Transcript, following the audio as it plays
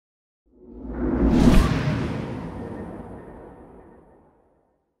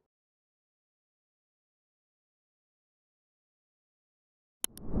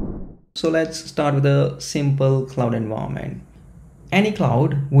So let's start with a simple cloud environment. Any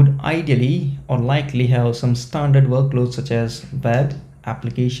cloud would ideally or likely have some standard workloads such as web,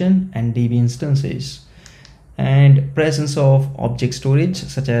 application, and DB instances. And presence of object storage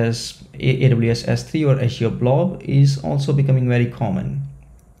such as AWS S3 or Azure Blob is also becoming very common.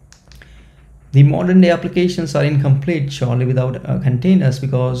 The modern day applications are incomplete surely without containers,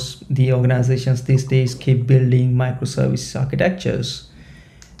 because the organizations these days keep building microservices architectures.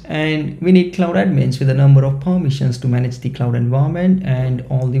 And we need cloud admins with a number of permissions to manage the cloud environment and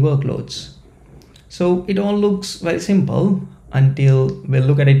all the workloads. So it all looks very simple until we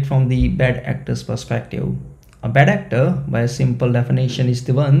look at it from the bad actor's perspective. A bad actor, by a simple definition, is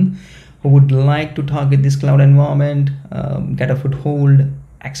the one who would like to target this cloud environment, get a foothold,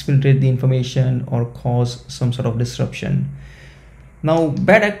 exfiltrate the information, or cause some sort of disruption. Now,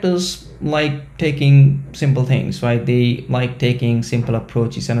 bad actors like taking simple things, right? They like taking simple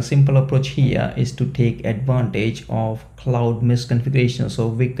approaches, and a simple approach here is to take advantage of cloud misconfigurations or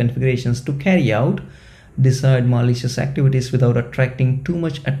weak configurations to carry out desired malicious activities without attracting too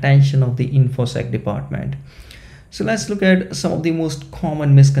much attention of the InfoSec department. So let's look at some of the most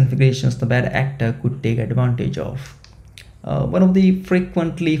common misconfigurations the bad actor could take advantage of. One of the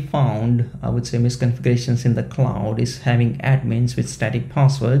frequently found, I would say, misconfigurations in the cloud is having admins with static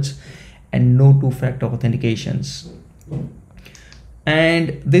passwords and no two-factor authentications.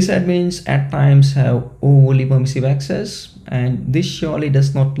 And these admins at times have overly permissive access, and this surely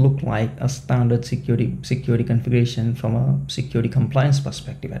does not look like a standard security configuration from a security compliance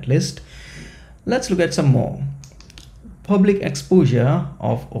perspective, at least. Let's look at some more. Public exposure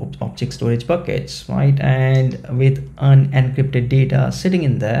of object storage buckets, right? And with unencrypted data sitting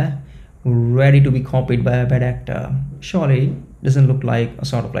in there, ready to be copied by a bad actor, surely doesn't look like a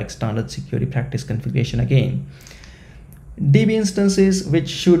sort of like standard security practice configuration again. DB instances, which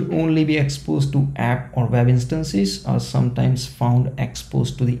should only be exposed to app or web instances, are sometimes found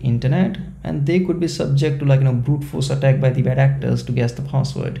exposed to the internet, and they could be subject to brute force attack by the bad actors to guess the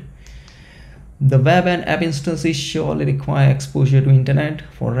password. The web and app instances surely require exposure to internet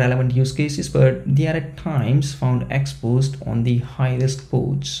for relevant use cases, but they are at times found exposed on the high-risk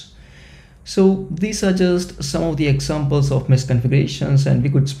ports. So these are just some of the examples of misconfigurations, and we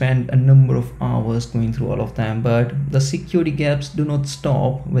could spend a number of hours going through all of them, but the security gaps do not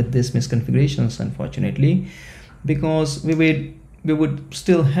stop with these misconfigurations, unfortunately, because we would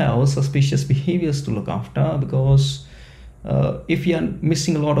still have suspicious behaviors to look after, because if you are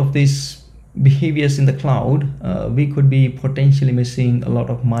missing a lot of these behaviors in the cloud, we could be potentially missing a lot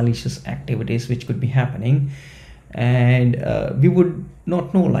of malicious activities which could be happening, and we would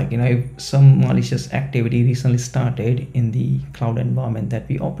not know if some malicious activity recently started in the cloud environment that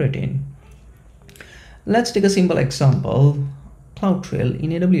we operate in. Let's take a simple example: CloudTrail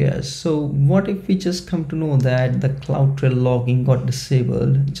in AWS. So what if we just come to know that the CloudTrail logging got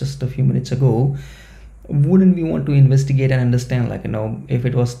disabled just a few minutes ago? Wouldn't we want to investigate and understand if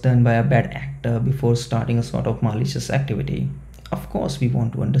it was done by a bad actor before starting a sort of malicious activity? Of course we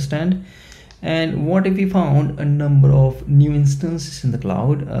want to understand. And what if we found a number of new instances in the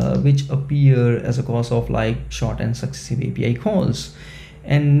cloud which appear as a cause of short and successive API calls,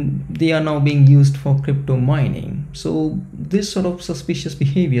 and they are now being used for crypto mining? So this sort of suspicious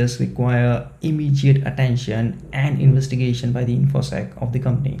behaviors require immediate attention and investigation by the InfoSec of the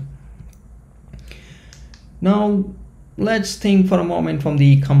company. Now, let's think for a moment from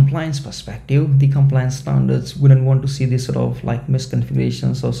the compliance perspective. The compliance standards wouldn't want to see this sort of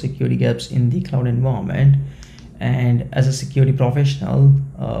misconfigurations or security gaps in the cloud environment. And as a security professional,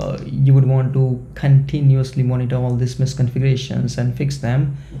 you would want to continuously monitor all these misconfigurations and fix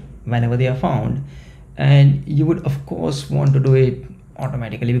them whenever they are found. And you would, of course, want to do it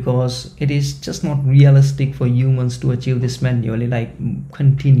automatically, because it is just not realistic for humans to achieve this manually,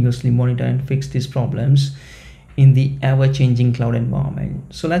 continuously monitor and fix these problems in the ever-changing cloud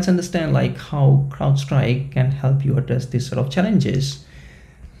environment. So let's understand how CrowdStrike can help you address these sort of challenges.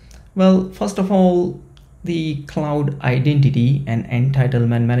 Well, first of all, the cloud identity and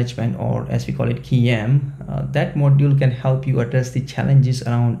entitlement management, or as we call it, KEM, that module can help you address the challenges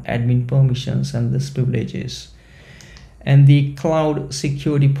around admin permissions and list privileges. And the cloud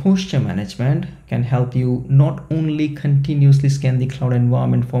security posture management can help you not only continuously scan the cloud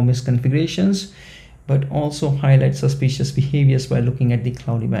environment for misconfigurations, but also highlight suspicious behaviors by looking at the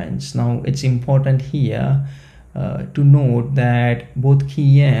cloud events. Now, it's important here to note that both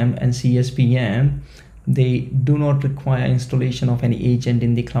KEM and CSPM, they do not require installation of any agent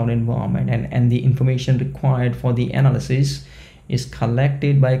in the cloud environment, and the information required for the analysis is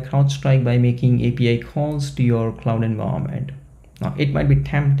collected by CrowdStrike by making API calls to your cloud environment. Now, it might be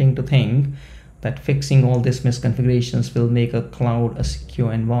tempting to think that fixing all these misconfigurations will make a cloud a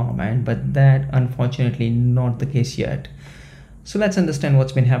secure environment, but that unfortunately not the case yet. So let's understand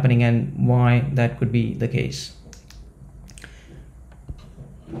what's been happening and why that could be the case.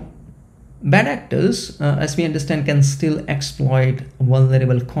 Bad actors, as we understand, can still exploit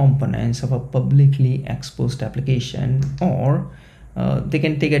vulnerable components of a publicly exposed application, or they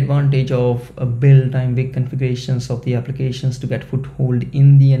can take advantage of build time weak configurations of the applications to get foothold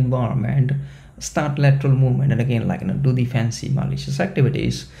in the environment, start lateral movement, and again, like, do the fancy malicious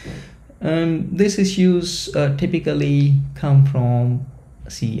activities. These issues typically come from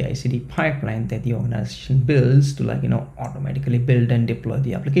CI/CD pipeline that the organization builds to, like, automatically build and deploy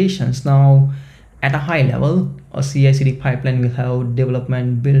the applications. Now, at a high level, a CI/CD pipeline will have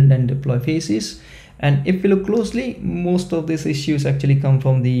development, build, and deploy phases. And if we look closely, most of these issues actually come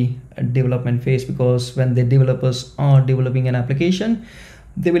from the development phase, because when the developers are developing an application,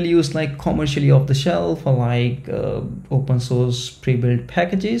 they will use like commercially off the shelf or like open source pre-built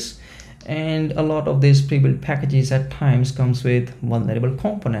packages. And a lot of these pre-built packages at times comes with vulnerable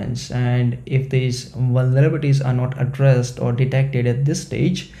components, and if these vulnerabilities are not addressed or detected at this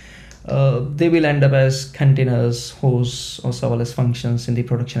stage, they will end up as containers, hosts, or serverless functions in the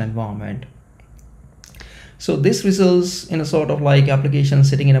production environment. So this results in a sort of like application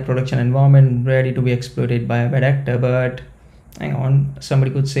sitting in a production environment ready to be exploited by a bad actor. But hang on,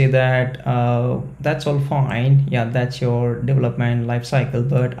 somebody could say that that's all fine, yeah, that's your development life cycle,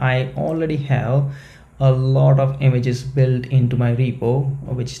 but I already have a lot of images built into my repo,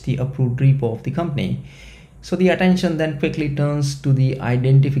 which is the approved repo of the company. So the attention then quickly turns to the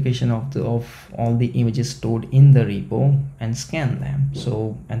identification of all the images stored in the repo and scan them.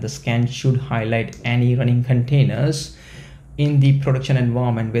 So, and the scan should highlight any running containers in the production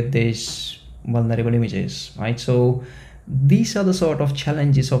environment with these vulnerable images, right? So these are the sort of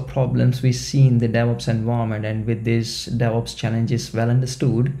challenges or problems we see in the DevOps environment, and with these DevOps challenges well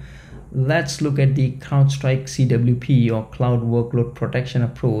understood, let's look at the CrowdStrike CWP or Cloud Workload Protection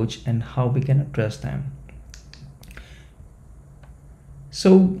approach and how we can address them.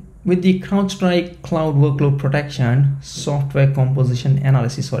 So with the CrowdStrike Cloud Workload Protection Software Composition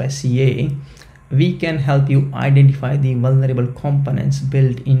Analysis, or SCA, we can help you identify the vulnerable components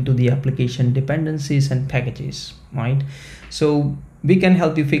built into the application dependencies and packages, right? So we can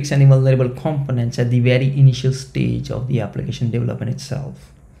help you fix any vulnerable components at the very initial stage of the application development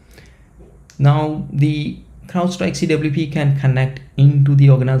itself. Now, the CrowdStrike CWP can connect into the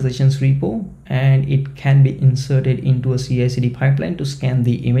organization's repo, and it can be inserted into a CI/CD pipeline to scan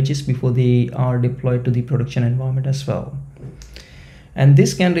the images before they are deployed to the production environment as well. And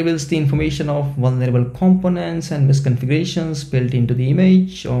this scan reveals the information of vulnerable components and misconfigurations built into the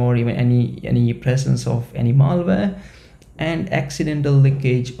image, or even any presence of any malware and accidental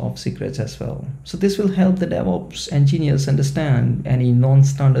leakage of secrets as well. So this will help the DevOps engineers understand any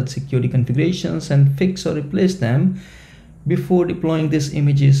non-standard security configurations and fix or replace them before deploying these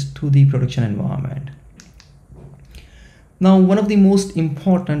images to the production environment. Now, one of the most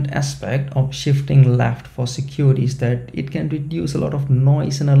important aspects of shifting left for security is that it can reduce a lot of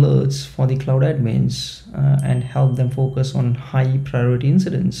noise and alerts for the cloud admins and help them focus on high priority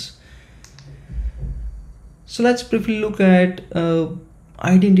incidents. So let's briefly look at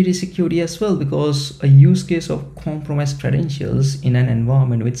identity security as well, because a use case of compromised credentials in an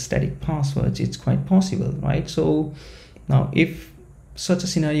environment with static passwords, it's quite possible, right? So now if such a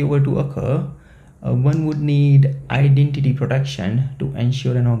scenario were to occur, one would need identity protection to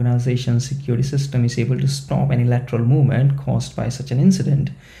ensure an organization's security system is able to stop any lateral movement caused by such an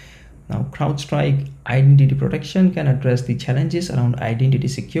incident. Now, CrowdStrike Identity Protection can address the challenges around identity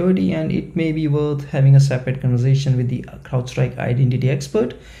security, and it may be worth having a separate conversation with the CrowdStrike identity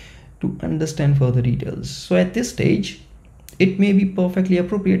expert to understand further details. So at this stage, it may be perfectly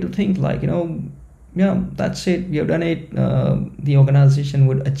appropriate to think like, yeah, that's it, we have done it. The organization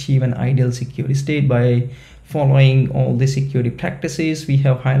would achieve an ideal security state by following all the security practices we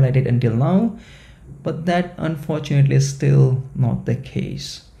have highlighted until now, but that unfortunately is still not the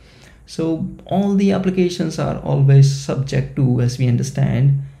case. So all the applications are always subject to, as we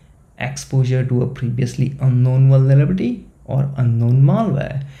understand, exposure to a previously unknown vulnerability or unknown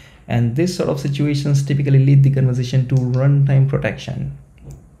malware. And this sort of situations typically lead the conversation to runtime protection.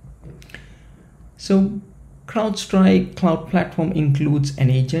 So CrowdStrike Cloud Platform includes an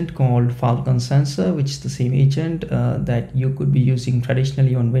agent called Falcon Sensor, which is the same agent that you could be using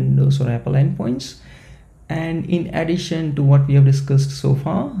traditionally on Windows or Apple endpoints. And in addition to what we have discussed so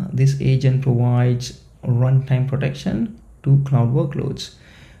far, this agent provides runtime protection to cloud workloads.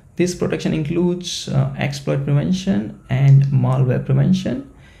 This protection includes exploit prevention and malware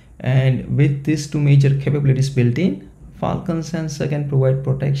prevention. And with these two major capabilities built in, Falcon sensor can provide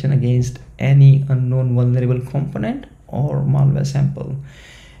protection against any unknown vulnerable component or malware sample.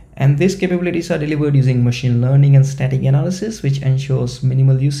 And these capabilities are delivered using machine learning and static analysis, which ensures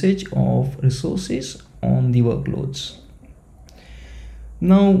minimal usage of resources on the workloads.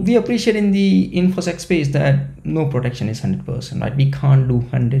 Now, we appreciate in the InfoSec space that no protection is 100%, right? We can't do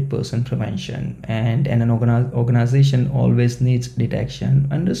 100% prevention, and an organization always needs detection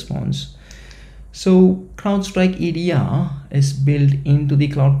and response. So CrowdStrike EDR is built into the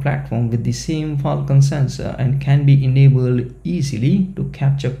cloud platform with the same Falcon sensor and can be enabled easily to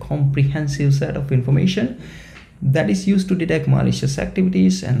capture comprehensive set of information that is used to detect malicious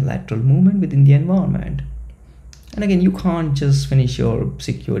activities and lateral movement within the environment. And again, you can't just finish your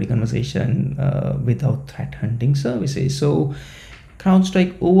security conversation without threat hunting services. So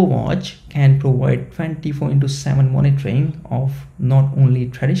CrowdStrike Overwatch can provide 24/7 monitoring of not only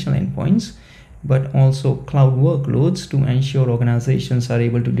traditional endpoints, but also cloud workloads to ensure organizations are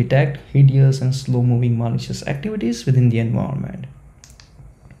able to detect hideous and slow-moving malicious activities within the environment.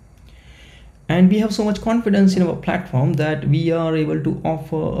 And we have so much confidence in our platform that we are able to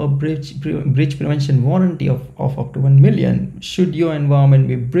offer a breach prevention warranty of up to 1 million should your environment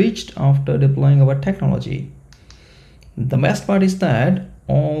be breached after deploying our technology. The best part is that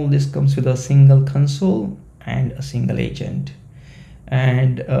all this comes with a single console and a single agent.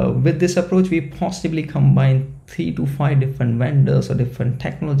 And with this approach, we possibly combine 3 to 5 different vendors or different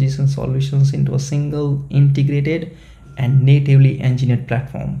technologies and solutions into a single integrated and natively engineered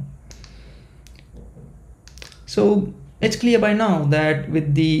platform. So it's clear by now that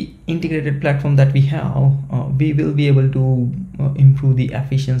with the integrated platform that we have, we will be able to improve the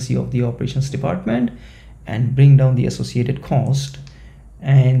efficiency of the operations department and bring down the associated cost.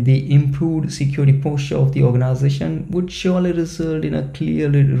 And the improved security posture of the organization would surely result in a clear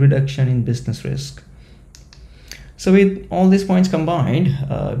reduction in business risk. So with all these points combined,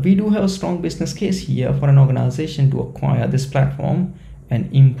 we do have a strong business case here for an organization to acquire this platform and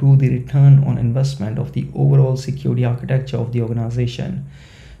improve the return on investment of the overall security architecture of the organization.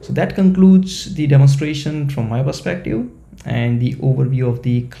 So that concludes the demonstration from my perspective and the overview of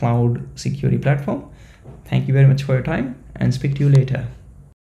the cloud security platform. Thank you very much for your time, and speak to you later.